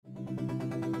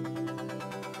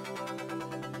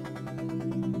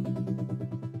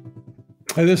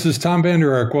Hi, this is Tom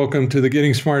Vander Ark. Welcome to the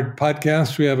Getting Smart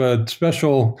podcast. We have a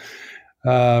special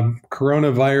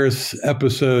coronavirus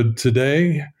episode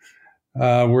today.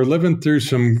 We're living through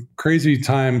some crazy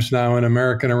times now in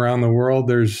America and around the world.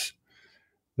 There's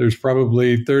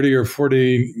probably 30 or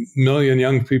 40 million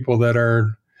young people that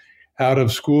are out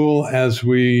of school as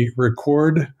we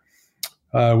record,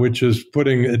 which is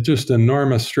putting just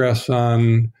enormous stress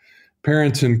on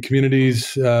parents and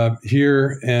communities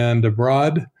here and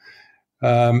abroad.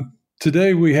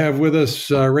 Today we have with us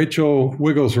Rachel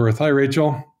Wigglesworth. Hi,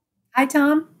 Rachel. Hi,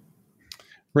 Tom.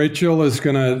 Rachel is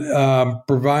going to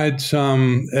provide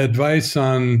some advice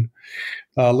on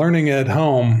learning at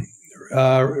home.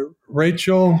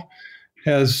 Rachel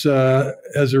has a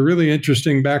really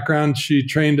interesting background. She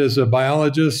trained as a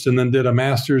biologist and then did a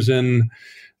master's in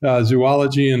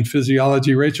zoology and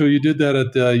physiology. Rachel, you did that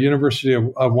at the University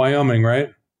of Wyoming,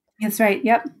 right? That's right.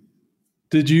 Yep.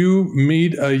 Did you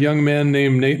meet a young man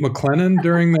named Nate McLennan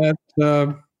during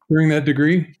that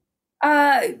degree?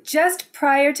 Just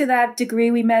prior to that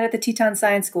degree, we met at the Teton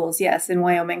Science Schools, yes, in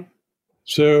Wyoming.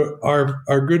 So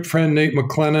our good friend Nate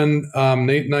McLennan,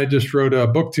 Nate and I just wrote a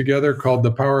book together called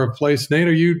The Power of Place. Nate,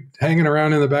 are you hanging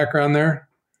around in the background there?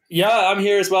 Yeah, I'm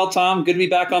here as well, Tom. Good to be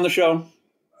back on the show.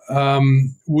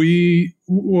 We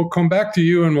will come back to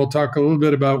you and we'll talk a little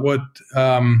bit about what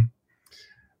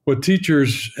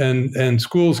teachers and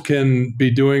schools can be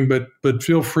doing, but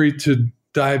feel free to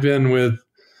dive in with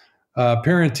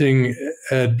parenting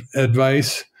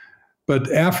advice.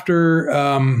 But after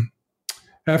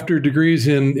degrees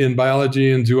in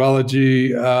biology and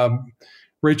zoology,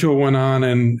 Rachel went on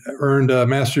and earned a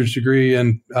master's degree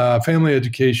in family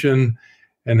education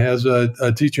and has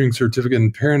a teaching certificate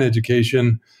in parent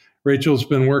education. Rachel's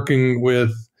been working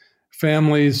with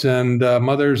families and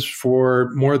mothers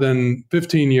for more than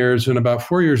 15 years. And about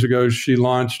 4 years ago, she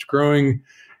launched Growing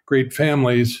Great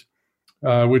Families,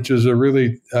 which is a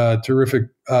really terrific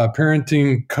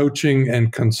parenting, coaching,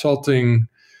 and consulting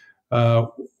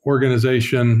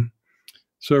organization.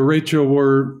 So, Rachel,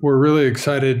 we're really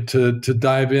excited to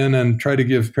dive in and try to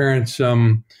give parents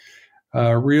some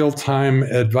real-time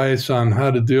advice on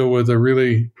how to deal with a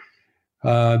really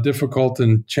difficult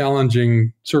and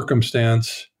challenging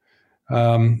circumstance.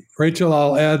 Rachel,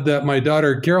 I'll add that my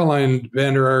daughter, Caroline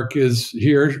Vander Ark, is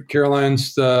here.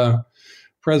 Caroline's the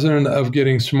president of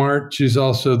Getting Smart. She's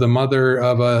also the mother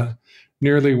of a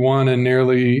nearly 1 and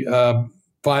nearly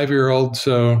 5-year-old.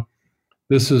 So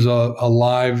this is a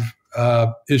live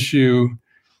issue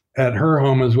at her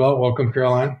home as well. Welcome,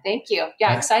 Caroline. Thank you.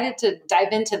 Yeah, excited to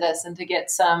dive into this and to get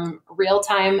some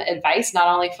real-time advice, not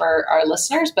only for our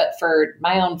listeners, but for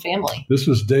my own family. This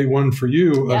was day one for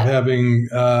you of having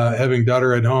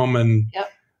daughter at home and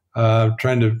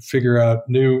trying to figure out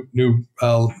new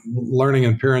learning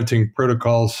and parenting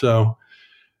protocols. So,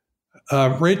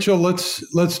 Rachel,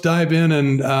 let's dive in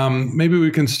and maybe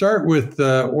we can start with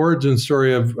the origin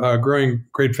story of Growing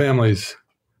Great Families.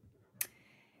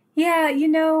 Yeah,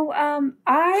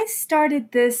 I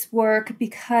started this work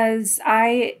because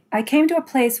I came to a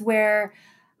place where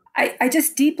I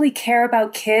just deeply care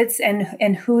about kids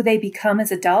and who they become as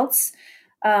adults,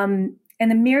 and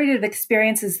the myriad of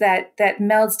experiences that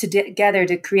melds together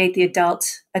to create the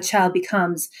adult a child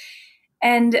becomes.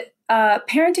 And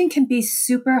parenting can be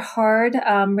super hard.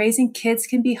 Raising kids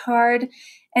can be hard.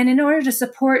 And in order to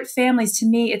support families, to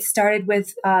me, it started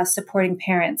with supporting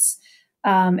parents.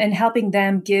 And helping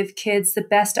them give kids the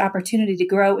best opportunity to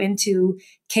grow into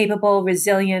capable,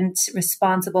 resilient,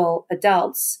 responsible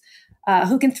adults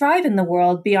who can thrive in the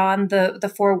world beyond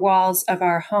the four walls of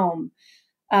our home.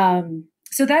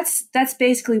 So that's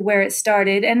basically where it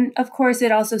started. And of course,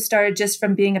 it also started just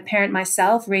from being a parent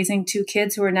myself, raising 2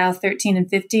 kids who are now 13 and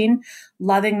 15,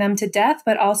 loving them to death,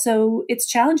 but also it's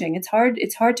challenging. It's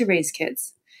hard to raise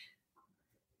kids.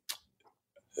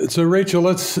 So, Rachel,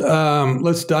 let's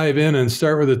dive in and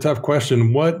start with a tough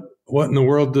question. What in the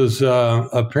world does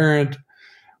a parent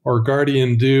or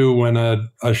guardian do when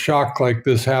a shock like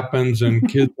this happens and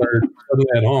kids are suddenly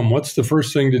at home? What's the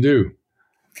first thing to do?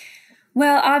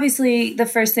 Well, obviously, the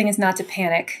first thing is not to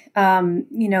panic.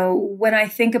 When I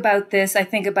think about this, I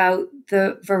think about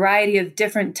the variety of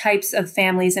different types of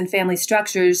families and family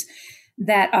structures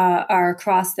that are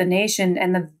across the nation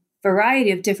and the variety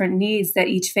of different needs that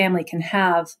each family can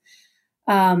have.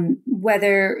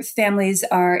 Whether families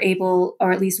are able,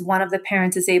 or at least one of the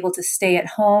parents is able to stay at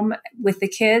home with the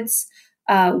kids,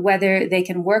 whether they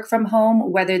can work from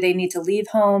home, whether they need to leave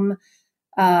home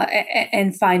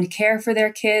and find care for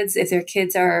their kids, if their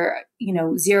kids are,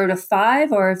 0 to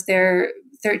 5, or if they're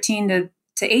 13 to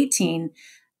 18,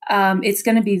 it's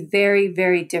going to be very,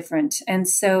 very different. And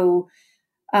so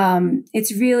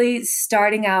It's really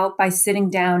starting out by sitting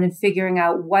down and figuring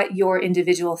out what your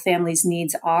individual family's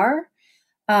needs are.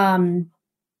 And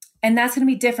that's going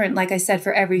to be different, like I said,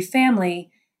 for every family.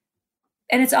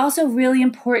 And it's also really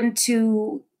important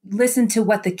to listen to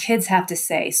what the kids have to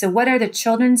say. So what are the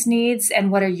children's needs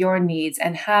and what are your needs?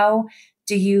 And how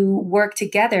do you work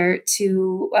together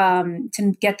to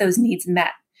get those needs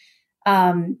met?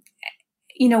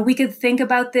 We could think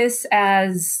about this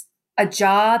as a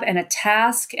job and a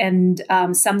task and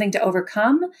something to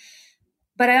overcome.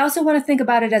 But I also want to think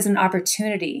about it as an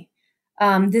opportunity.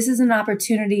 This is an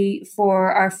opportunity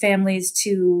for our families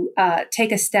to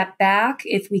take a step back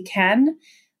if we can,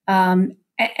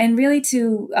 and really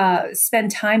to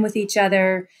spend time with each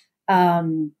other,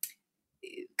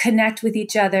 connect with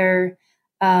each other,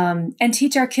 and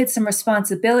teach our kids some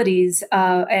responsibilities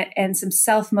and some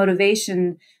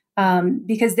self-motivation,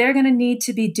 because they're going to need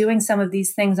to be doing some of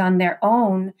these things on their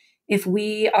own if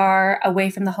we are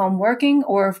away from the home working,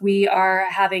 or if we are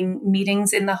having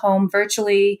meetings in the home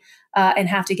virtually and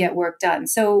have to get work done.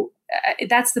 So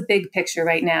that's the big picture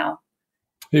right now.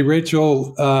 Hey,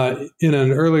 Rachel, in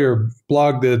an earlier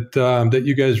blog that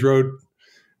you guys wrote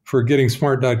for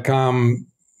gettingsmart.com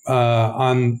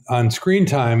on screen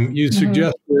time, you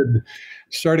suggested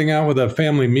starting out with a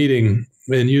family meeting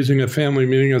and using a family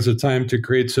meeting as a time to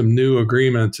create some new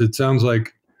agreements. It sounds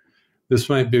like this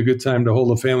might be a good time to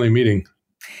hold a family meeting.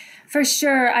 For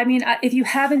sure. I mean, if you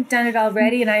haven't done it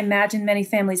already, and I imagine many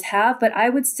families have, but I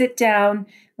would sit down,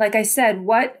 like I said,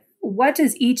 what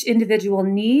does each individual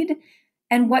need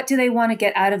and what do they want to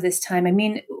get out of this time? I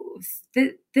mean,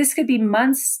 this could be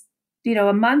months,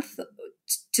 a month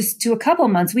just to a couple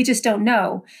months. We just don't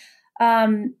know.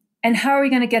 And how are we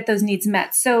going to get those needs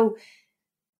met? So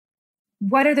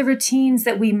what are the routines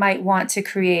that we might want to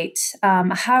create?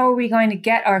 How are we going to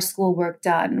get our schoolwork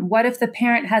done? What if the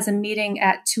parent has a meeting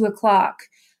at 2:00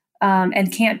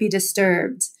 and can't be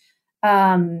disturbed?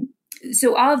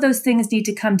 So all of those things need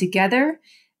to come together.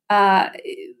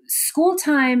 School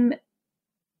time,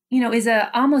 is a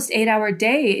almost 8-hour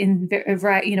day in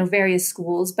various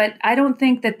schools, but I don't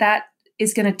think that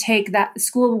is going to take that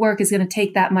schoolwork is going to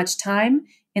take that much time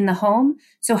in the home.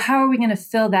 So how are we going to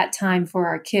fill that time for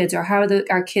our kids, or how are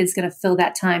our kids going to fill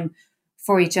that time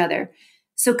for each other?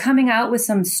 So coming out with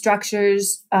some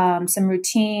structures, some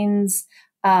routines,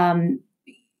 for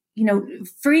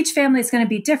each family, it's going to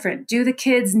be different. Do the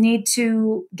kids need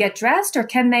to get dressed, or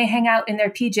can they hang out in their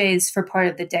PJs for part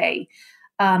of the day?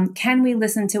 Can we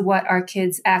listen to what our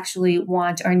kids actually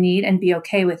want or need and be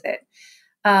okay with it?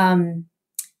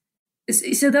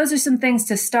 So those are some things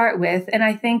to start with. And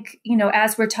I think,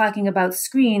 as we're talking about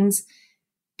screens,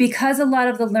 because a lot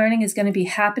of the learning is going to be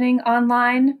happening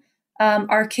online,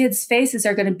 our kids' faces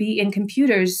are going to be in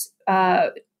computers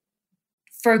for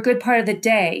a good part of the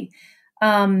day.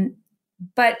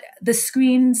 But the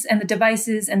screens and the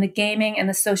devices and the gaming and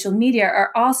the social media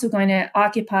are also going to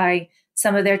occupy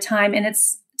some of their time. And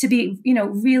it's, to be,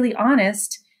 really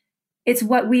honest, it's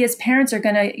what we as parents are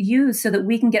going to use so that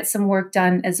we can get some work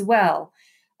done as well.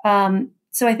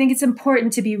 So I think it's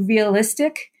important to be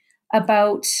realistic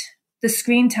about the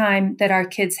screen time that our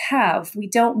kids have. We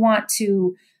don't want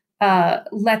to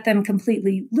let them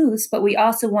completely loose, but we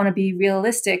also want to be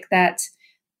realistic that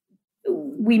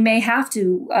we may have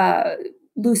to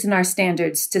loosen our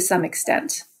standards to some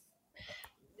extent.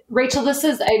 Rachel,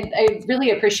 I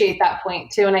really appreciate that point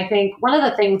too. And I think one of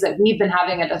the things that we've been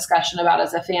having a discussion about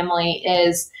as a family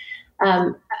is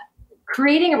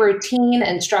creating a routine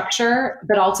and structure,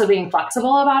 but also being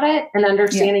flexible about it and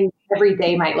understanding every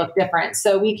day might look different.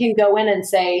 So we can go in and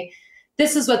say,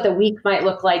 this is what the week might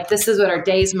look like. This is what our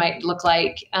days might look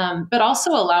like. But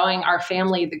also allowing our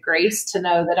family the grace to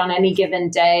know that on any given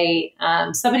day,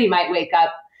 somebody might wake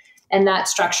up and that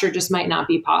structure just might not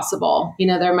be possible.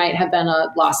 There might have been a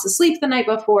loss of sleep the night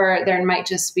before. There might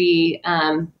just be,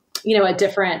 a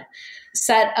different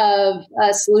set of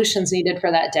solutions needed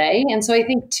for that day. And so I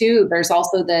think too, there's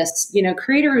also this,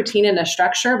 create a routine and a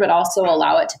structure, but also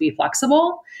allow it to be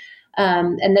flexible.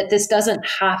 And that this doesn't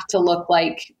have to look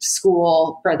like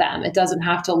school for them. It doesn't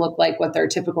have to look like what their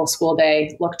typical school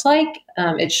day looked like.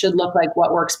 It should look like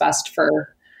what works best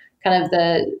for kind of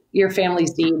your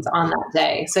family's needs on that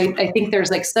day. So I think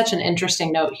there's such an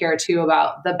interesting note here too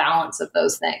about the balance of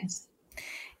those things.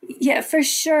 Yeah, for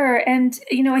sure. And,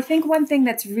 I think one thing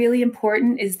that's really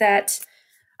important is that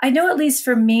I know, at least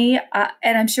for me,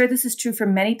 and I'm sure this is true for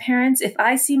many parents, if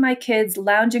I see my kids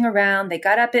lounging around, they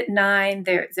got up at 9,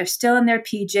 they're still in their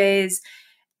PJs,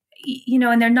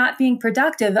 and they're not being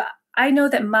productive, I know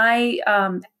that my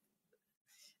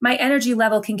energy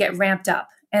level can get ramped up.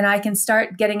 and I can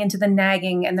start getting into the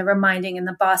nagging and the reminding and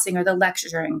the bossing or the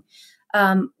lecturing.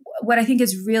 What I think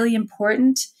is really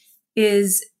important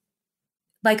is,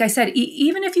 like I said,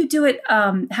 even if you do it,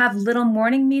 have little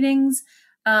morning meetings,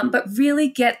 but really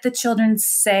get the children's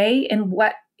say in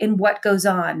what goes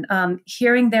on,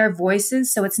 hearing their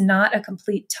voices. So it's not a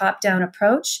complete top-down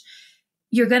approach.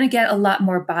 You're going to get a lot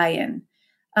more buy-in.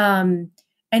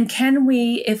 And can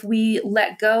we, if we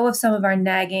let go of some of our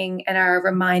nagging and our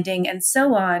reminding and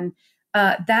so on,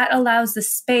 that allows the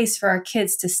space for our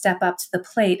kids to step up to the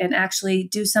plate and actually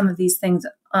do some of these things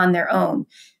on their own.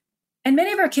 And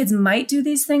many of our kids might do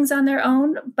these things on their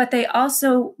own, but they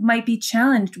also might be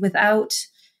challenged without,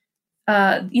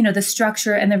 the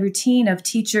structure and the routine of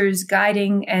teachers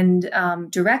guiding and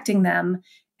directing them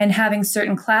and having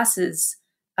certain classes,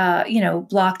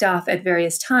 blocked off at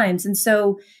various times. And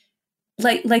so,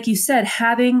 like you said,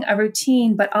 having a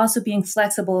routine, but also being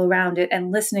flexible around it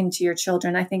and listening to your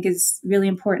children, I think is really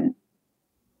important.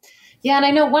 Yeah, and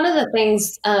I know one of the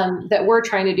things that we're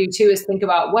trying to do too is think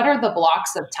about what are the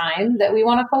blocks of time that we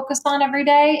want to focus on every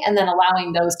day, and then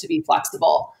allowing those to be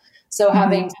flexible. So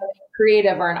having something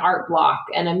creative or an art block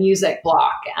and a music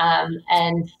block,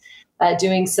 and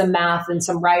doing some math and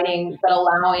some writing, but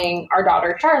allowing our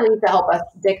daughter Charlie to help us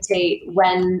dictate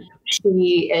when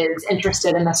she is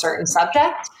interested in a certain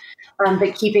subject,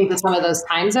 but keeping to some of those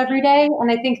times every day.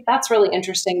 And I think that's really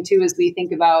interesting too, as we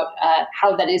think about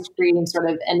how that is creating sort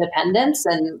of independence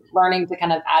and learning to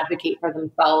kind of advocate for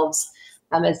themselves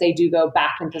as they do go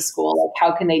back into school. Like,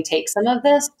 how can they take some of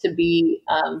this to be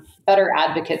better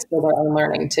advocates for their own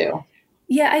learning too?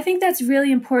 Yeah, I think that's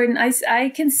really important. I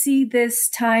can see this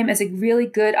time as a really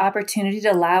good opportunity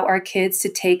to allow our kids to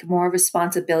take more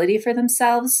responsibility for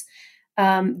themselves.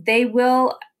 They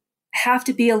will have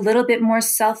to be a little bit more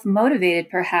self-motivated,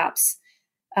 perhaps.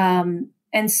 And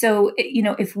so,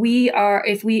 if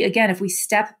we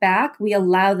step back, we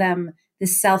allow them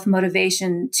this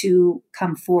self-motivation to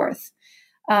come forth.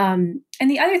 And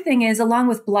the other thing is, along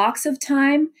with blocks of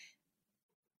time,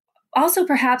 also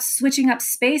perhaps switching up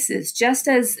spaces, just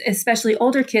as especially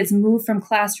older kids move from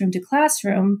classroom to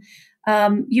classroom,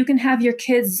 you can have your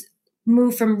kids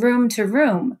move from room to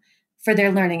room for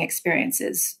their learning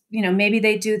experiences. Maybe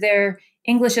they do their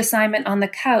English assignment on the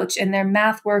couch and their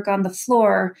math work on the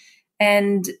floor,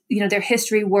 and their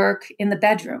history work in the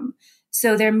bedroom.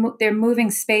 So they're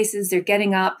moving spaces, they're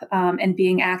getting up and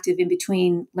being active in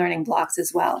between learning blocks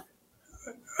as well.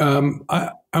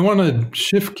 I want to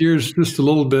shift gears just a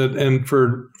little bit, and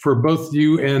for both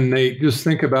you and Nate, just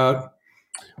think about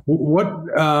what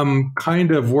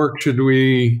kind of work should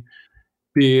we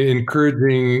be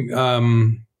encouraging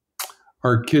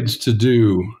our kids to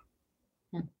do?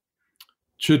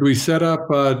 Should we set up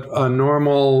a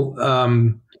normal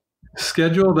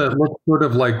schedule that looks sort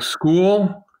of like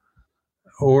school,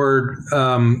 or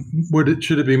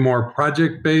should it be more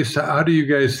project based? How do you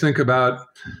guys think about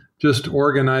just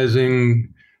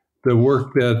organizing the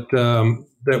work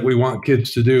that we want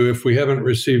kids to do if we haven't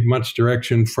received much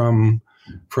direction from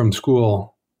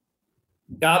school?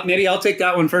 Maybe I'll take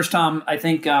that one first, Tom. I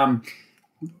think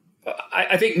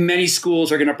many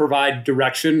schools are going to provide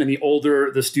direction, and the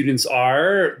older the students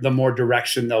are, the more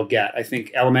direction they'll get. I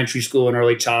think elementary school and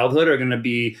early childhood are going to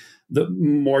be the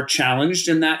more challenged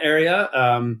in that area.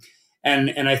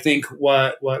 And I think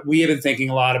what we have been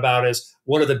thinking a lot about is,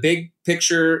 what are the big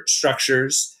picture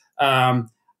structures?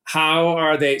 How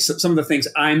are they? So some of the things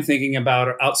I'm thinking about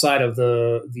are outside of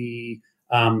the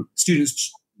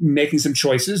students making some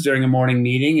choices during a morning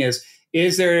meeting.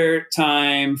 Is there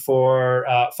time for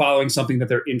following something that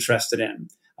they're interested in?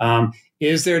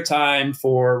 Is there time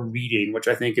for reading, which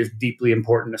I think is deeply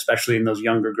important, especially in those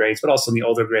younger grades, but also in the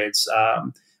older grades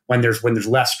when there's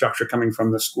less structure coming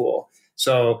from the school.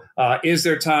 So is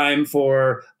there time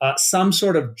for some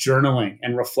sort of journaling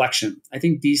and reflection? I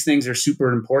think these things are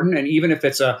super important. And even if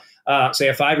it's say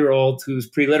a 5-year-old who's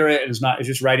pre-literate and is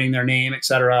just writing their name, et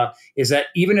cetera, is that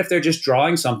even if they're just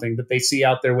drawing something that they see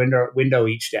out their window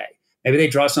each day, maybe they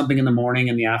draw something in the morning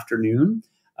and the afternoon.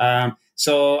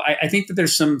 So I think that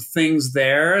there's some things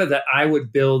there that I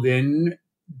would build in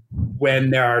when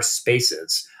there are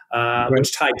spaces,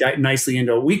 which tie nicely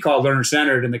into what we call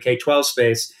learner-centered in the K-12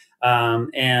 space.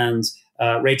 And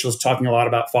Rachel's talking a lot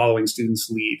about following students'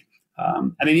 lead.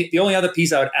 I mean, the only other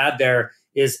piece I would add there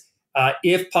is,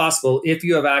 if possible, if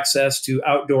you have access to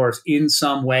outdoors in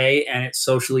some way and it's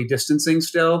socially distancing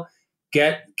still,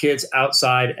 get kids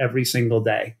outside every single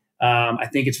day. I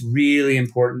think it's really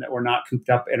important that we're not cooped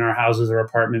up in our houses or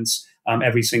apartments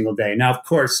every single day. Now, of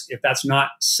course, if that's not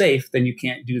safe, then you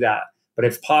can't do that. But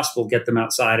if possible, get them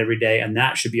outside every day. And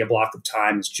that should be a block of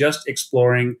time. It's just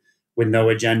exploring with no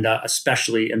agenda,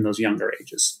 especially in those younger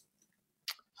ages.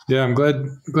 Yeah, I'm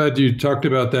glad you talked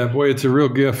about that. Boy, it's a real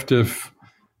gift if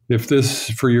this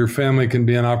for your family can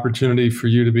be an opportunity for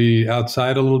you to be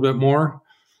outside a little bit more.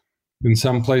 In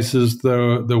some places,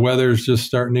 the weather's just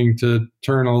starting to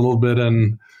turn a little bit,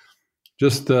 and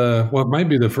just what might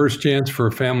be the first chance for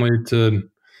a family to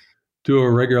do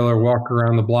a regular walk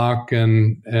around the block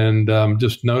and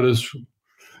just notice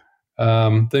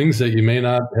things that you may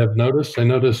not have noticed. I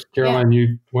noticed, Caroline,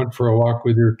 you went for a walk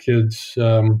with your kids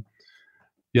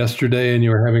yesterday, and you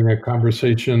were having a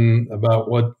conversation about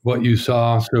what you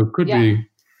saw. So it could be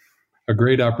a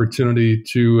great opportunity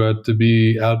to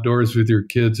be outdoors with your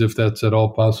kids if that's at all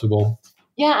possible.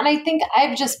 Yeah, and I think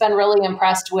I've just been really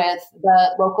impressed with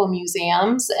the local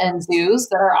museums and zoos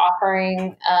that are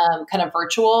offering kind of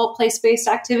virtual place-based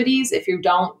activities. If you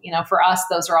don't, for us,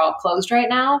 those are all closed right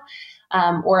now.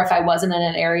 Or if I wasn't in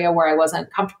an area where I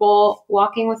wasn't comfortable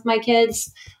walking with my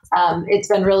kids, it's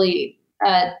been really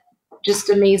just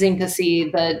amazing to see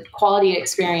the quality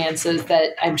experiences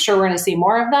that I'm sure we're going to see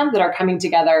more of them that are coming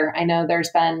together. I know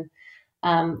there's been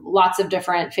lots of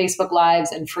different Facebook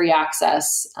Lives and free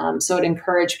access. So I'd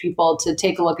encourage people to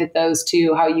take a look at those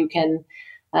too, how you can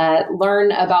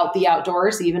learn about the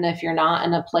outdoors, even if you're not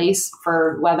in a place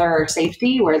for weather or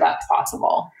safety where that's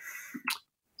possible.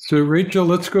 So Rachel,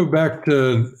 let's go back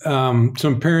to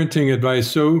some parenting advice.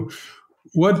 So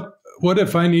what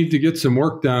if I need to get some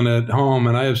work done at home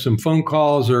and I have some phone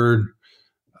calls or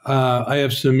I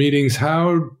have some meetings?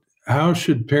 How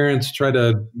should parents try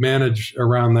to manage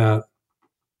around that?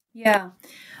 Yeah.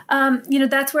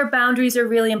 That's where boundaries are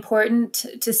really important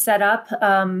to set up.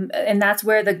 And that's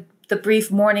where the brief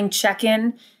morning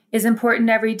check-in is important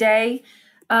every day.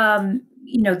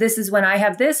 This is when I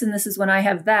have this and this is when I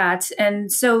have that.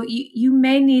 And so you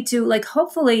may need to,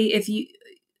 hopefully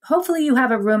you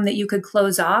have a room that you could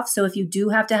close off. So if you do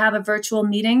have to have a virtual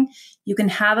meeting, you can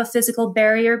have a physical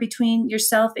barrier between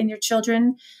yourself and your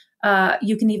children.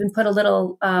 You can even put a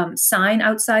little sign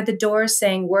outside the door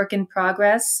saying work in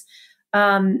progress.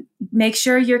 Make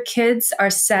sure your kids are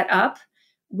set up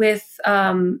with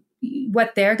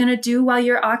what they're going to do while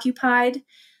you're occupied.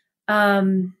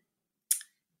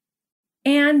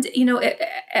 And,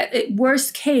 at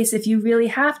worst case, if you really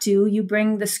have to, you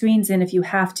bring the screens in if you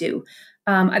have to.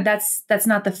 That's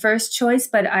not the first choice,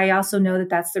 but I also know that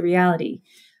that's the reality.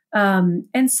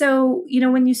 And so,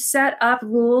 when you set up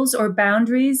rules or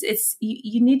boundaries,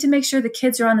 you need to make sure the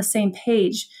kids are on the same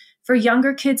page. For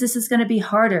younger kids, this is going to be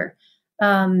harder.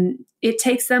 It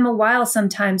takes them a while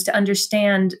sometimes to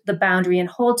understand the boundary and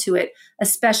hold to it,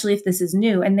 especially if this is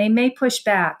new, and they may push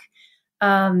back.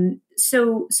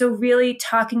 So really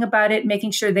talking about it,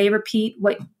 making sure they repeat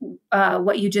what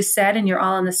you just said, and you're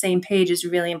all on the same page is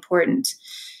really important.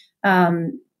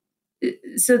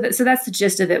 So that's the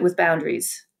gist of it with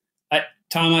boundaries.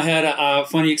 Tom, I had a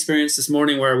funny experience this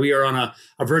morning where we are on a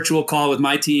virtual call with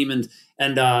my team,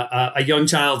 and a young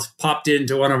child popped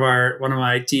into one of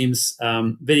my team's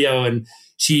video, and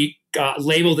she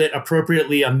labeled it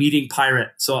appropriately a meeting pirate.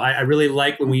 So I really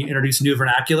like when we introduce new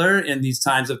vernacular in these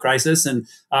times of crisis, and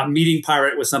meeting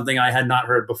pirate was something I had not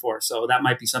heard before. So that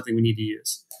might be something we need to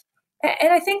use.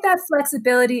 And I think that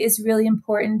flexibility is really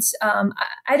important.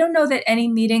 I don't know that any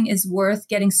meeting is worth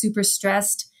getting super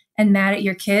stressed and mad at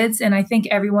your kids. And I think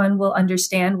everyone will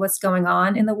understand what's going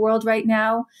on in the world right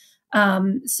now.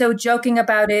 So joking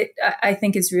about it, I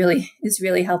think is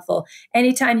really helpful.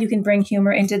 Anytime you can bring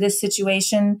humor into this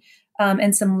situation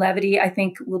and some levity, I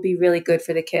think will be really good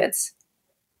for the kids.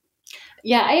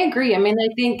 Yeah, I agree. I mean,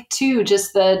 I think too,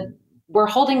 we're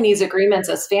holding these agreements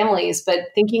as families, but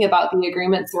thinking about the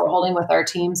agreements we're holding with our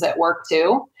teams at work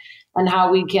too, and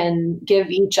how we can give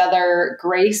each other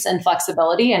grace and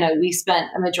flexibility. I know we spent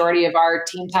a majority of our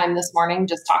team time this morning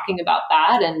just talking about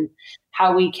that and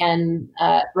how we can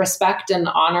respect and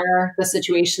honor the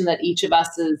situation that each of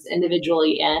us is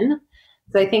individually in.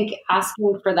 So I think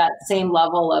asking for that same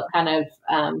level of kind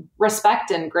of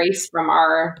respect and grace from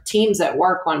our teams at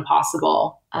work when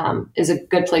possible is a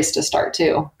good place to start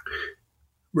too.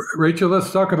 Rachel,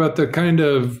 let's talk about the kind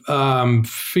of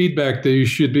feedback that you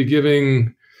should be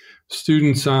giving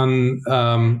students on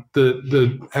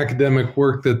the academic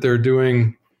work that they're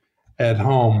doing at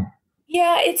home.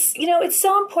 Yeah, it's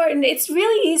so important. It's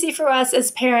really easy for us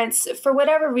as parents, for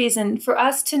whatever reason, for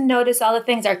us to notice all the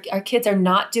things our kids are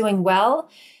not doing well.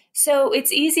 So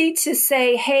it's easy to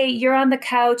say, hey, you're on the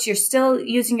couch, you're still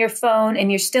using your phone,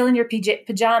 and you're still in your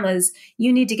pajamas.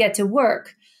 You need to get to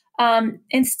work.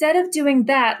 Instead of doing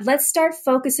that, let's start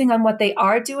focusing on what they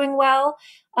are doing well.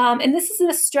 And this is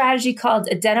a strategy called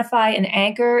identify and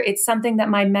anchor. It's something that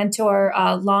my mentor,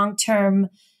 long-term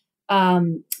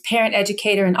parent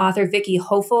educator and author Vicky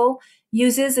Hofel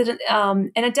uses.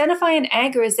 And identifying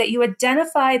anger is that you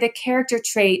identify the character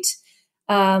trait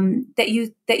that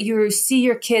you see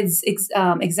your kids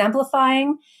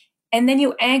exemplifying, and then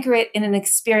you anchor it in an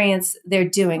experience they're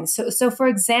doing. So for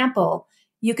example,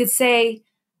 you could say,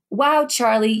 "Wow,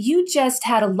 Charlie, you just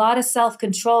had a lot of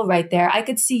self-control right there. I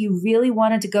could see you really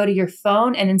wanted to go to your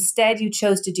phone, and instead you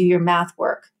chose to do your math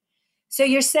work." So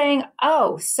you're saying,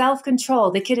 "Oh,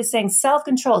 self-control." The kid is saying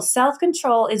self-control.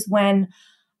 Self-control is when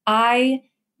I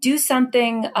do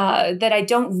something that I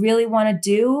don't really want to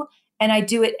do, and I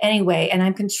do it anyway, and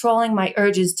I'm controlling my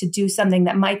urges to do something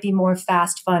that might be more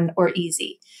fast, fun, or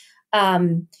easy.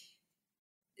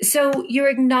 So you're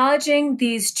acknowledging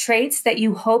these traits that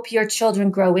you hope your children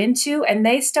grow into, and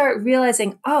they start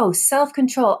realizing, "Oh,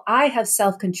 self-control. I have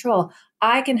self-control.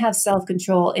 I can have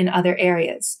self-control in other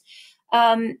areas."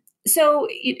 So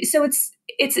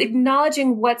it's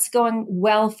acknowledging what's going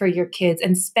well for your kids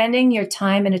and spending your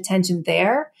time and attention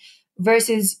there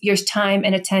versus your time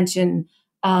and attention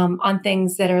on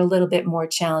things that are a little bit more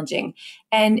challenging.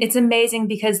 And it's amazing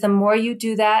because the more you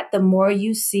do that, the more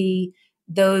you see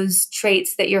those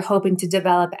traits that you're hoping to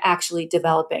develop actually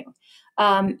developing.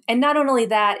 And not only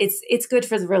that, it's good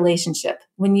for the relationship.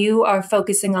 When you are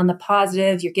focusing on the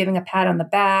positive, you're giving a pat on the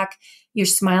back, you're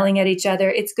smiling at each other,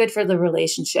 it's good for the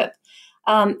relationship.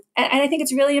 And I think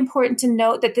it's really important to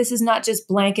note that this is not just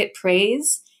blanket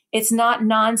praise. It's not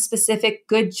non-specific,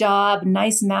 good job,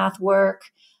 nice math work,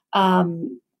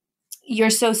 you're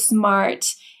so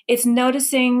smart. It's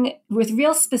noticing with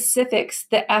real specifics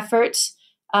the effort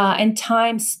and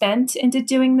time spent into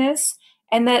doing this,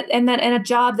 and a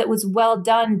job that was well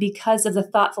done because of the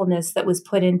thoughtfulness that was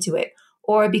put into it,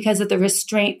 or because of the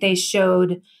restraint they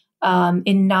showed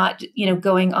in not,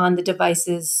 going on the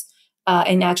devices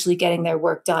and actually getting their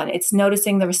work done. It's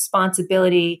noticing the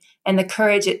responsibility and the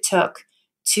courage it took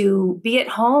to be at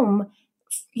home,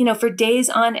 for days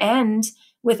on end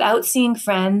without seeing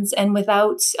friends and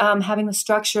without having the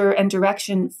structure and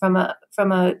direction from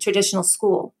a traditional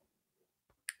school.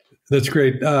 That's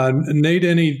great. Nate,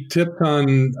 any tips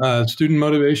on student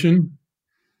motivation?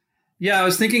 Yeah, I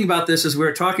was thinking about this as we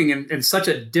were talking, and such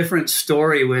a different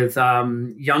story with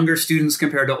younger students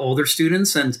compared to older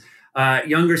students. And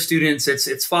younger students,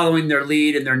 it's following their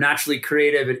lead, and they're naturally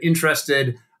creative and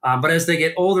interested. But as they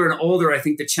get older and older, I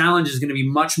think the challenge is going to be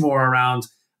much more around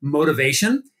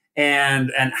motivation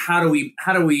and how do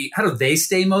they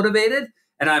stay motivated?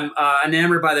 And I'm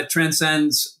enamored by the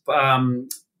Transcends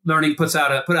Learning put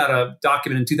out a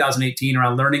document in 2018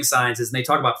 around learning sciences, and they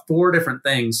talk about 4 different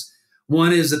things.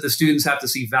 One is that the students have to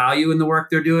see value in the work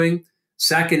they're doing.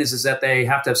 Second is that they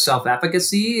have to have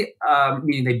self-efficacy,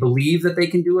 meaning they believe that they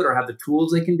can do it or have the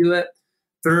tools they can do it.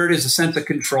 Third is a sense of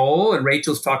control, and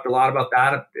Rachel's talked a lot about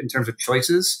that in terms of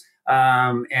choices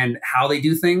and how they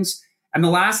do things. And the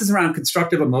last is around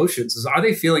constructive emotions. Are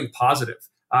they feeling positive?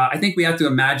 I think we have to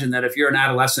imagine that if you're an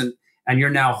adolescent and you're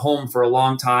now home for a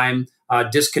long time,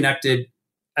 disconnected,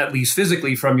 at least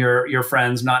physically, from your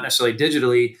friends, not necessarily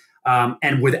digitally,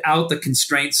 and without the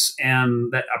constraints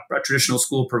and that a traditional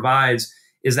school provides,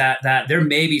 is that there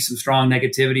may be some strong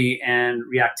negativity and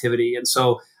reactivity. And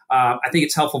so I think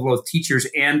it's helpful for both teachers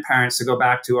and parents to go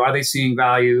back to, are they seeing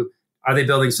value? Are they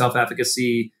building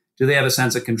self-efficacy? Do they have a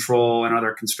sense of control? And are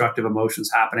there constructive emotions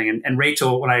happening? And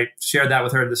Rachel, when I shared that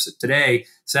with her today,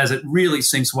 says it really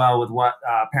syncs well with what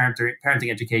parenting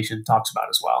education talks about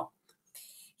as well.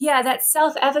 Yeah, that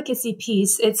self-efficacy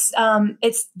piece, it's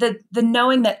the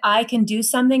knowing that I can do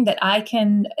something, that I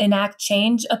can enact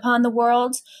change upon the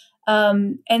world.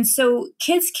 And so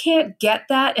kids can't get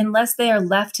that unless they are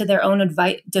left to their own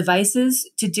devices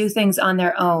to do things on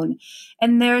their own.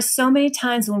 And there are so many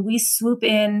times when we swoop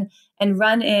in and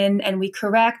run in and we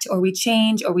correct or we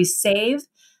change or we save.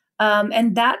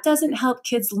 And that doesn't help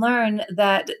kids learn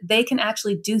that they can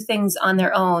actually do things on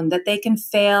their own, that they can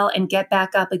fail and get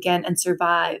back up again and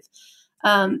survive.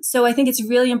 So I think it's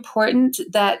really important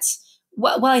that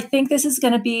while I think this is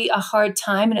going to be a hard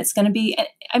time, and it's going to be,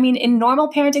 in normal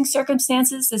parenting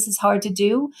circumstances, this is hard to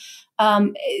do.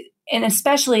 And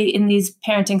especially in these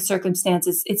parenting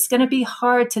circumstances, it's going to be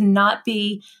hard to not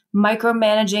be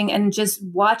micromanaging and just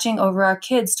watching over our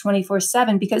kids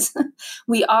 24/7, because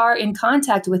we are in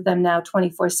contact with them now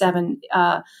 24/7,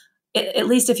 at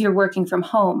least if you're working from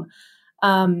home.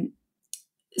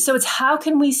 So it's how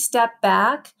can we step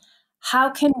back? How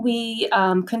can we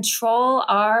control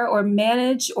or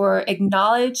manage or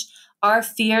acknowledge our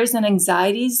fears and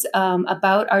anxieties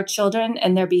about our children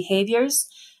and their behaviors,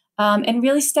 and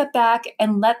really step back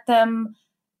and let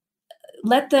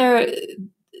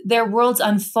their worlds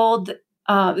unfold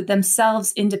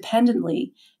themselves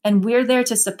independently, and we're there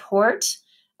to support,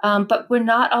 but we're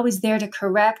not always there to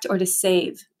correct or to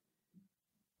save.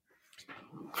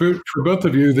 For both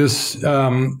of you, this,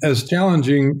 as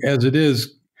challenging as it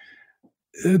is,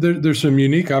 there's some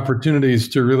unique opportunities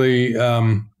to really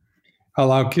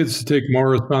allow kids to take more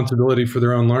responsibility for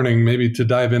their own learning, maybe to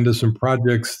dive into some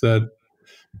projects that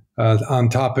on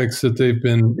topics that they've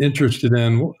been interested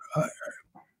in.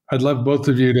 I'd love both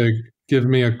of you to give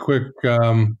me a quick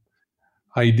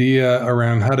idea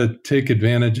around how to take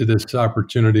advantage of this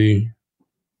opportunity.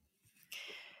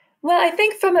 Well, I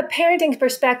think from a parenting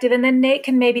perspective, and then Nate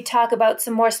can maybe talk about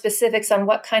some more specifics on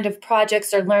what kind of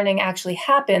projects or learning actually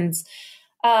happens.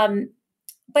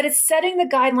 But it's setting the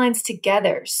guidelines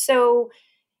together. So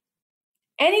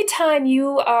anytime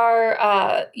you've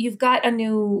got a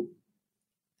new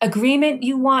agreement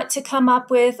you want to come up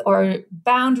with, or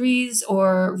boundaries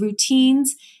or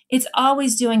routines, it's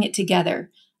always doing it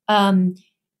together.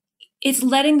 It's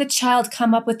letting the child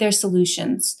come up with their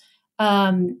solutions.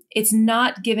 It's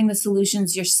not giving the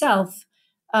solutions yourself.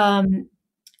 And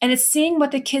it's seeing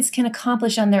what the kids can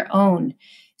accomplish on their own.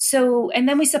 So, and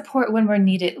then we support when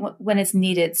it's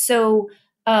needed. So,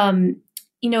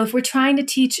 if we're trying to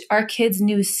teach our kids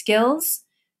new skills,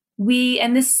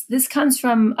 and this comes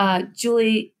from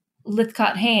Julie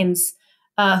Lithcott-Hames,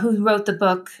 who wrote the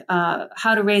book,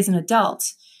 How to Raise an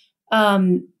Adult.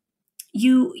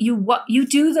 You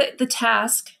do the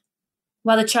task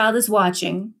while the child is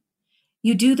watching.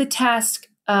 You do the task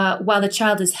while the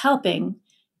child is helping.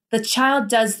 The child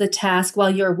does the task while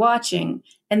you're watching,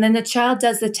 and then the child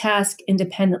does the task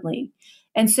independently.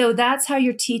 And so that's how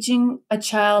you're teaching a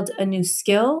child a new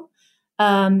skill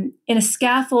in a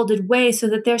scaffolded way, so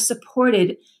that they're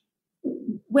supported.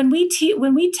 When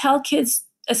we tell kids,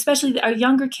 especially our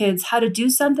younger kids, how to do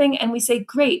something, and we say,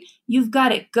 "Great, you've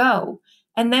got it, go,"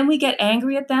 and then we get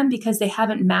angry at them because they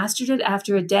haven't mastered it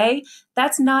after a day,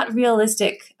 that's not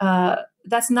realistic.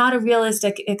 That's not a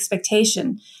realistic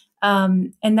expectation.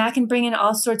 And that can bring in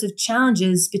all sorts of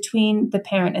challenges between the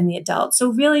parent and the adult. So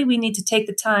really, we need to take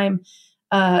the time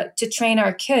to train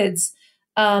our kids,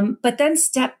 but then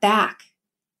step back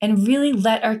and really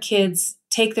let our kids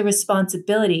take the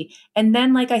responsibility. And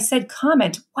then, like I said,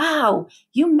 comment, "Wow,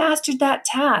 you mastered that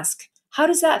task. How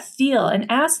does that feel?" And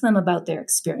ask them about their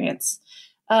experience.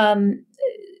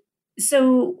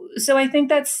 So I think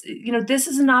that's, this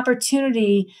is an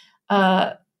opportunity,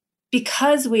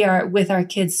 because we are with our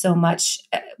kids so much,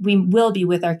 we will be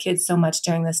with our kids so much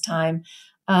during this time,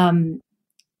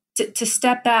 to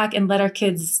step back and let our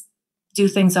kids do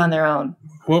things on their own.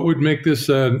 What would make this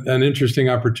an interesting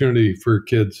opportunity for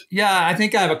kids? Yeah, I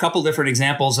think I have a couple different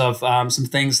examples of some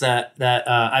things that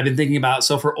I've been thinking about.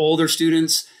 So for older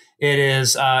students, it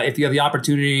is if you have the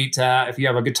opportunity if you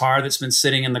have a guitar that's been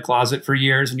sitting in the closet for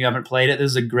years and you haven't played it,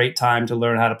 this is a great time to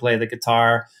learn how to play the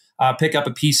guitar. Pick up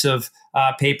a piece of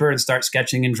paper and start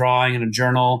sketching and drawing in a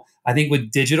journal. I think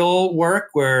with digital work,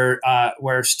 where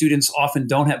students often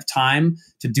don't have time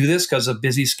to do this because of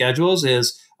busy schedules,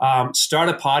 is start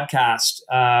a podcast,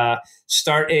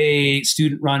 start a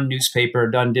student-run newspaper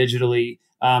done digitally.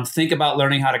 Think about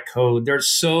learning how to code. There's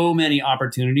so many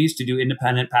opportunities to do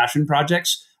independent passion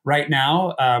projects right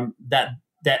now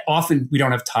that often we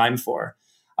don't have time for.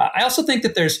 I also think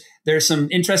that there's some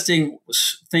interesting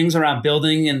things around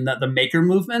building and the maker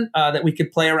movement that we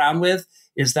could play around with.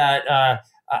 Is that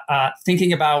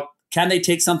thinking about, can they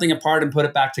take something apart and put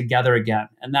it back together again?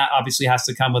 And that obviously has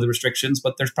to come with restrictions,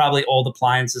 but there's probably old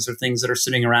appliances or things that are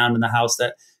sitting around in the house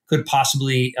that could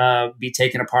possibly be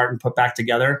taken apart and put back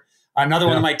together. Another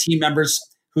one of my team members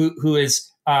who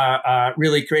is a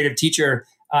really creative teacher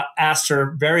asked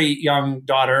her very young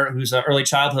daughter, who's an early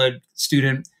childhood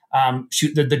student.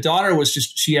 The daughter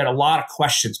she had a lot of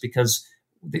questions because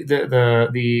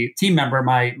the team member,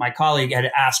 my colleague,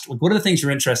 had asked, what are the things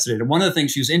you're interested in? And one of the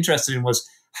things she was interested in was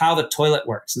how the toilet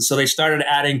works. And so they started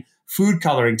adding food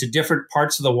coloring to different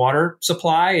parts of the water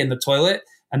supply in the toilet,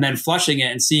 and then flushing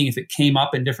it and seeing if it came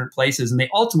up in different places. And they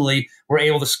ultimately were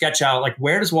able to sketch out, like,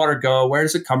 where does water go? Where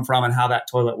does it come from? And how that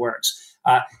toilet works.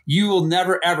 You will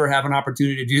never, ever have an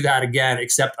opportunity to do that again,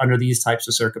 except under these types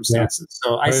of circumstances. Yeah.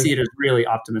 So I see it as really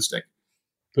optimistic.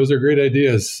 Those are great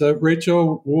ideas.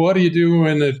 Rachel, what do you do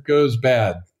when it goes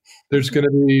bad? There's going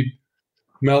to be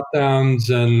meltdowns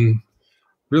and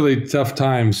really tough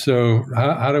times. So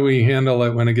how do we handle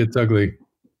it when it gets ugly?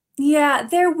 Yeah,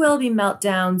 there will be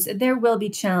meltdowns. There will be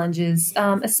challenges,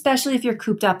 especially if you're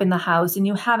cooped up in the house and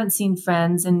you haven't seen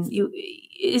friends, and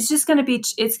it's going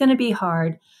to be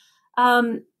hard.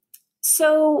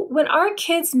 So when our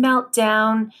kids melt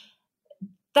down,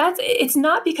 it's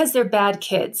not because they're bad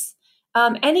kids.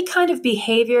 Any kind of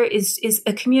behavior is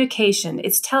a communication.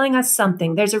 It's telling us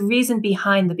something. There's a reason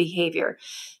behind the behavior.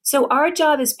 So our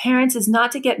job as parents is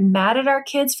not to get mad at our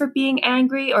kids for being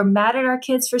angry or mad at our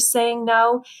kids for saying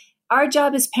no. Our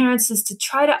job as parents is to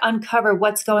try to uncover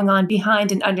what's going on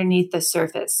behind and underneath the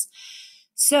surface.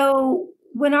 So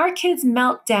when our kids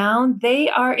melt down, they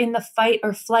are in the fight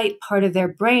or flight part of their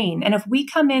brain. And if we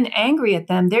come in angry at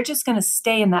them, they're just going to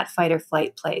stay in that fight or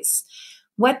flight place.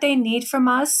 What they need from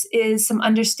us is some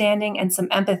understanding and some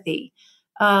empathy.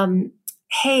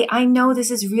 Hey, I know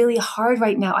this is really hard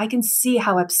right now. I can see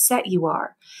how upset you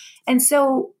are. And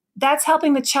so that's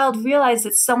helping the child realize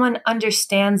that someone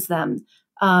understands them.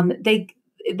 They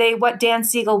what Dan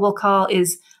Siegel will call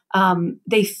is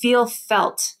they feel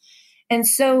felt. And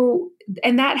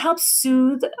that helps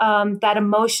soothe that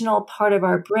emotional part of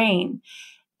our brain.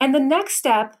 And the next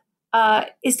step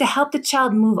is to help the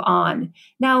child move on.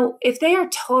 Now, if they are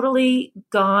totally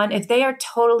gone, if they are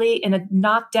totally in a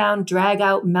knockdown, drag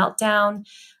out, meltdown,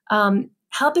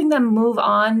 helping them move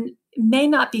on may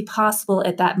not be possible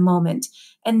at that moment.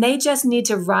 And they just need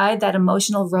to ride that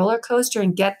emotional roller coaster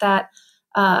and get that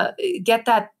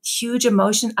huge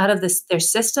emotion out of their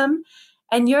system.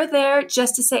 And you're there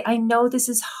just to say, I know this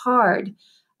is hard.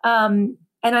 And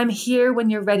I'm here when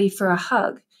you're ready for a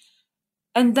hug.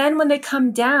 And then when they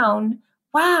come down,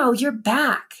 wow, you're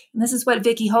back. And this is what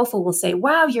Vicky Hofel will say.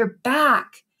 Wow, you're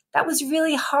back. That was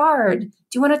really hard. Do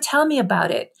you want to tell me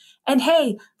about it? And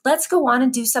hey, let's go on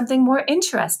and do something more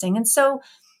interesting. And so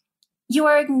you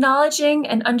are acknowledging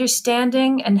and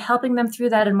understanding and helping them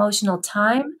through that emotional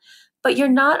time, but you're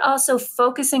not also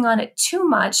focusing on it too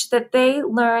much that they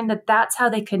learn that that's how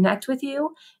they connect with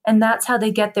you and that's how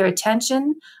they get their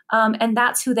attention. And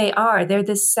that's who they are. They're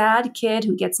this sad kid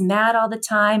who gets mad all the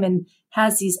time and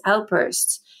has these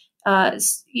outbursts. So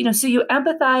you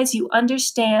empathize, you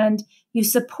understand, you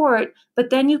support,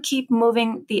 but then you keep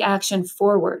moving the action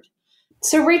forward.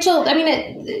 So Rachel, I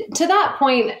mean, to that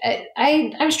point,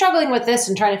 I'm struggling with this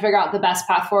and trying to figure out the best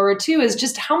path forward too, is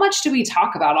just how much do we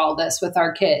talk about all this with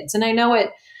our kids? And I know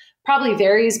it probably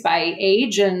varies by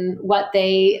age and what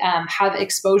they have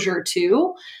exposure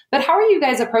to, but how are you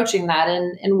guys approaching that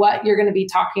and what you're going to be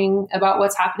talking about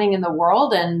what's happening in the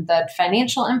world and the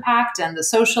financial impact and the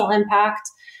social impact?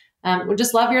 We'd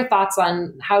just love your thoughts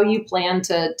on how you plan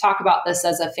to talk about this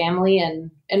as a family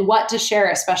and what to share,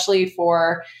 especially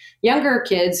for younger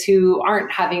kids who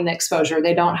aren't having the exposure.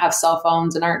 They don't have cell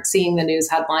phones and aren't seeing the news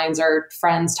headlines or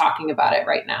friends talking about it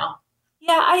right now.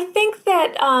 Yeah, I think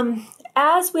that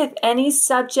as with any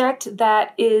subject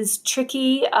that is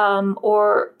tricky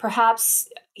or perhaps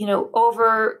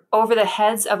over the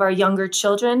heads of our younger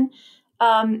children,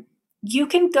 you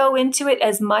can go into it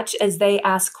as much as they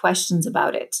ask questions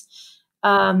about it.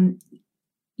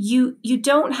 You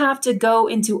don't have to go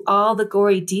into all the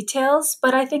gory details,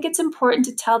 but I think it's important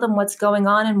to tell them what's going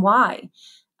on and why.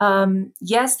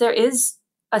 Yes, there is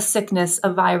a sickness,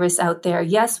 a virus out there.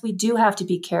 Yes, we do have to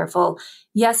be careful.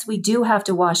 Yes, we do have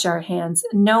to wash our hands.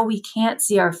 No, we can't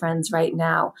see our friends right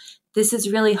now. This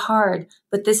is really hard,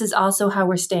 but this is also how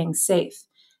we're staying safe.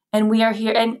 And we are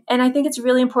here. And I think it's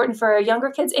really important for our younger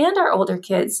kids and our older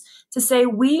kids to say,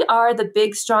 we are the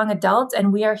big, strong adults,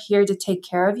 and we are here to take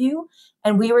care of you.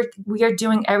 And we are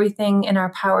doing everything in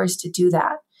our powers to do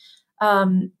that.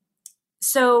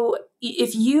 So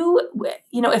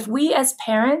if we as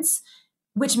parents,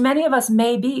 which many of us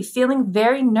may be, feeling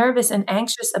very nervous and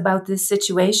anxious about this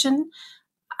situation,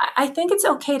 I think it's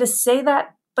okay to say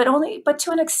that, but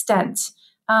to an extent,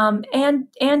 and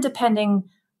depending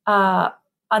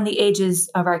on the ages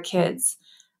of our kids.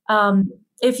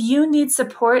 If you need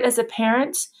support as a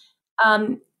parent,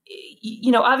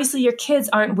 obviously your kids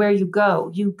aren't where you go.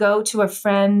 You go to a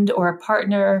friend or a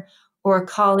partner or a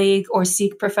colleague or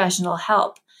seek professional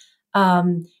help.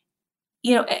 And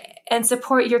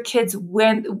support your kids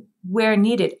where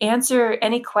needed. Answer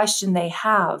any question they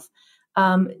have.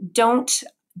 Don't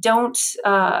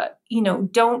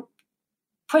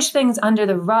push things under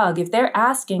the rug. If they're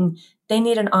asking, they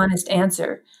need an honest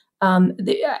answer.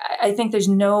 I think there's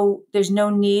no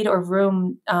need or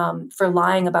room for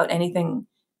lying about anything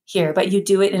here, but you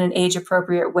do it in an age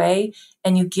appropriate way,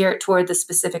 and you gear it toward the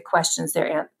specific questions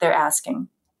they're asking.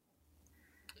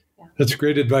 Yeah. That's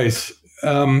great advice.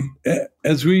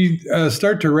 As we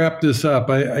start to wrap this up,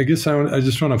 I guess I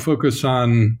just want to focus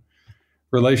on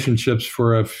relationships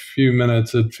for a few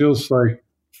minutes. It feels like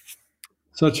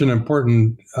such an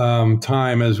important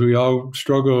time as we all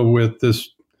struggle with this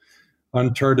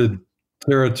uncharted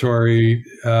territory.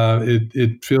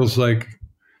 It feels like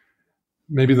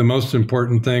maybe the most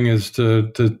important thing is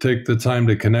to take the time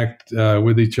to connect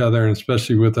with each other, and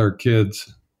especially with our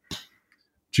kids.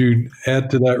 Would you add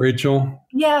to that, Rachel?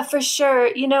 Yeah, for sure.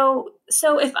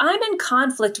 So if I'm in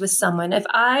conflict with someone, if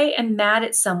I am mad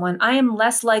at someone, I am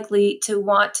less likely to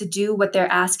want to do what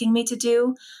they're asking me to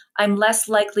do. I'm less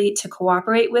likely to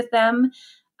cooperate with them.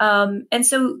 And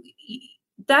so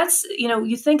that's,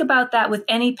 you think about that with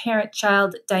any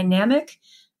parent-child dynamic.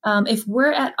 If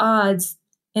we're at odds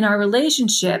in our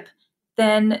relationship,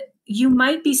 then you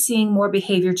might be seeing more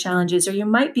behavior challenges or you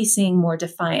might be seeing more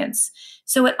defiance.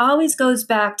 So it always goes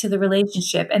back to the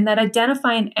relationship, and that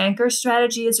identifying anchor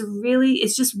strategy is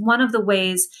just one of the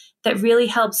ways that really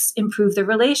helps improve the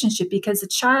relationship, because the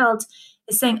child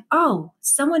is saying, "Oh,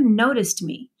 someone noticed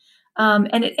me," and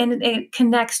it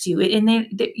connects you.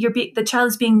 The child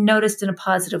is being noticed in a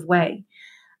positive way.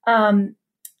 Um,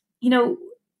 you know,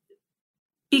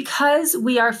 because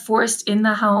we are forced in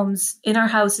our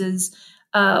houses,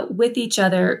 with each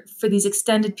other for these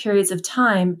extended periods of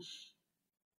time,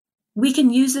 we can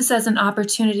use this as an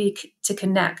opportunity to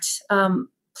connect.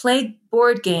 Play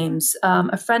board games.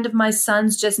 A friend of my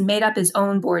son's just made up his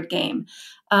own board game.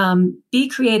 Be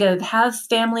creative. Have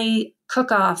family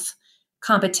cook-off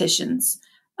competitions.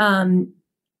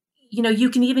 You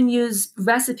can even use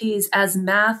recipes as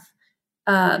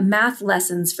math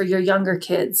lessons for your younger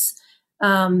kids.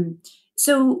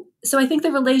 So I think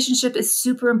the relationship is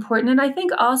super important. And I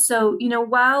think also,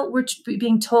 while we're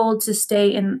being told to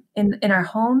stay in our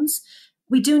homes,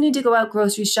 we do need to go out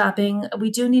grocery shopping.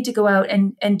 We do need to go out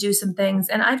and do some things.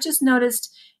 And I've just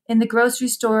noticed in the grocery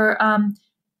store,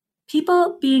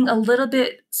 people being a little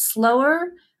bit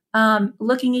slower,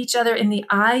 looking each other in the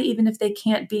eye, even if they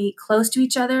can't be close to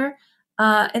each other,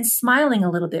 and smiling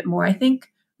a little bit more. I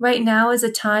think right now is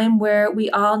a time where we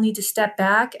all need to step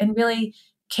back and really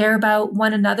care about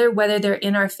one another, whether they're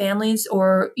in our families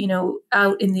or,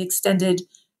 out in the extended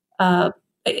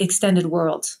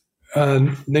world.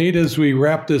 Nate, as we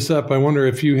wrap this up, I wonder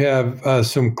if you have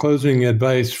some closing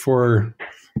advice for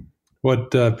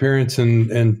what parents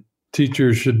and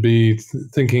teachers should be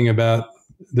thinking about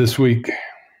this week.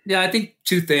 Yeah, I think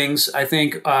two things. I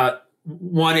think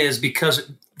one is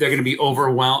because they're going to be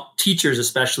overwhelmed. Teachers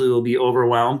especially will be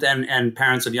overwhelmed, and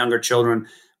parents of younger children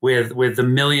with the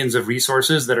millions of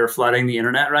resources that are flooding the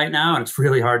internet right now, and it's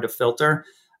really hard to filter.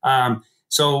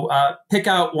 So pick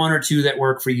out one or two that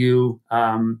work for you,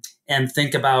 and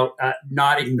think about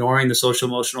not ignoring the social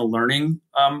emotional learning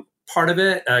part of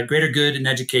it. Greater Good in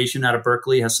Education out of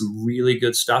Berkeley has some really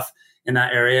good stuff in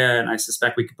that area, and I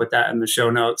suspect we could put that in the show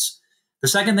notes. The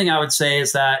second thing I would say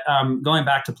is that going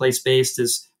back to place-based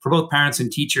is for both parents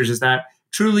and teachers is that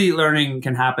truly learning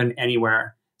can happen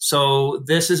anywhere. So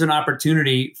this is an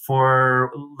opportunity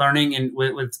for learning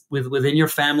within your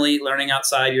family, learning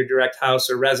outside your direct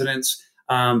house or residence,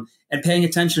 and paying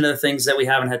attention to the things that we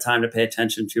haven't had time to pay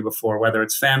attention to before, whether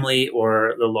it's family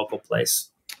or the local place.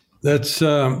 That's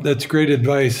great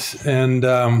advice. And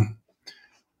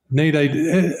Nate, I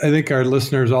think our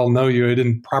listeners all know you. I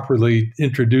didn't properly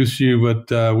introduce you,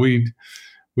 but we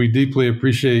deeply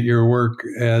appreciate your work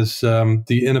as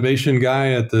the innovation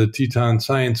guy at the Teton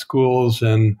Science Schools,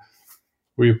 and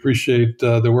we appreciate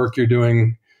the work you're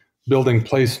doing building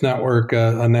Place Network,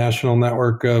 a national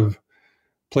network of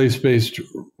place-based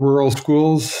rural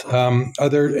schools. Are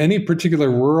there any particular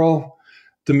rural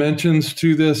dimensions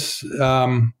to this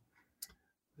that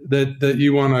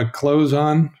you want to close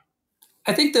on?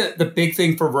 I think the big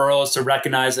thing for rural is to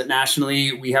recognize that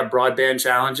nationally we have broadband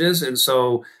challenges. And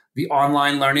so the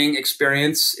online learning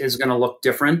experience is going to look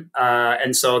different.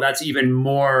 And so that's even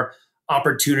more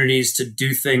opportunities to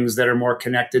do things that are more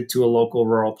connected to a local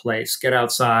rural place. Get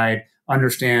outside,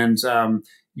 understand the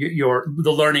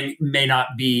learning may not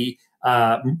be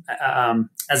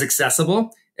as accessible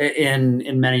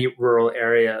in many rural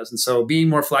areas. And so being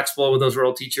more flexible with those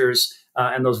rural teachers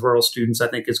and those rural students, I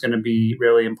think is going to be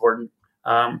really important.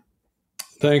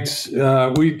 Thanks.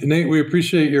 Nate, we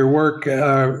appreciate your work.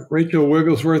 Rachel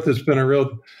Wigglesworth, it's been a real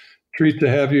treat to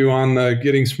have you on the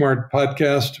Getting Smart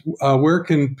podcast. Where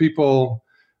can people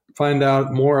find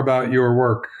out more about your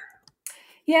work?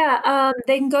 Yeah,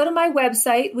 they can go to my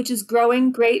website, which is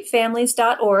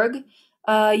growinggreatfamilies.org.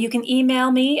 You can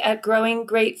email me at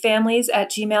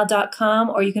growinggreatfamilies@gmail.com,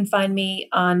 or you can find me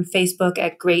on Facebook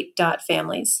at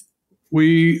great.families.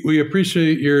 We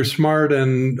appreciate your smart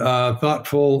and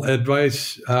thoughtful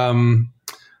advice,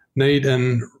 Nate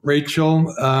and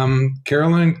Rachel.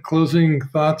 Caroline, closing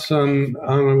thoughts on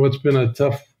what's been a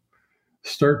tough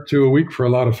start to a week for a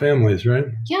lot of families, right?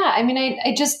 Yeah, I mean,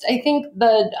 I think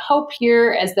the hope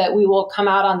here is that we will come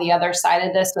out on the other side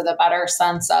of this with a better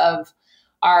sense of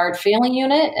our family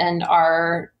unit and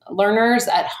our learners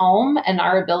at home and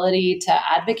our ability to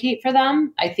advocate for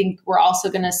them, I think we're also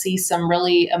going to see some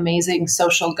really amazing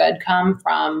social good come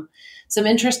from some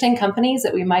interesting companies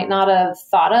that we might not have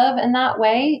thought of in that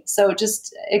way. So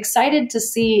just excited to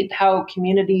see how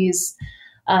communities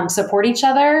support each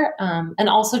other, and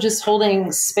also just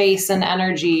holding space and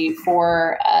energy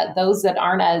for those that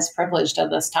aren't as privileged at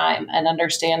this time, and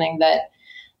understanding that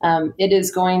it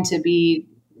is going to be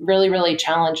really, really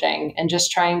challenging, and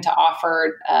just trying to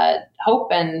offer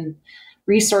hope and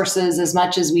resources as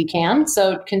much as we can.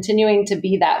 So continuing to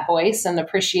be that voice and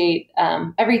appreciate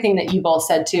everything that you both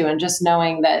said too, and just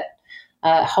knowing that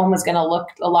home is going to look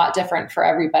a lot different for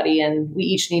everybody, and we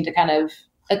each need to kind of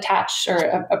attach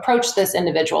or approach this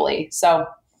individually. So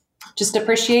just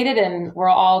appreciate it, and we'll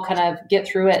all kind of get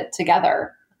through it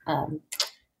together. For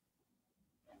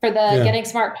the Getting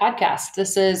Smart podcast,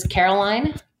 this is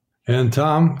Caroline and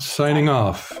Tom signing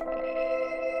off.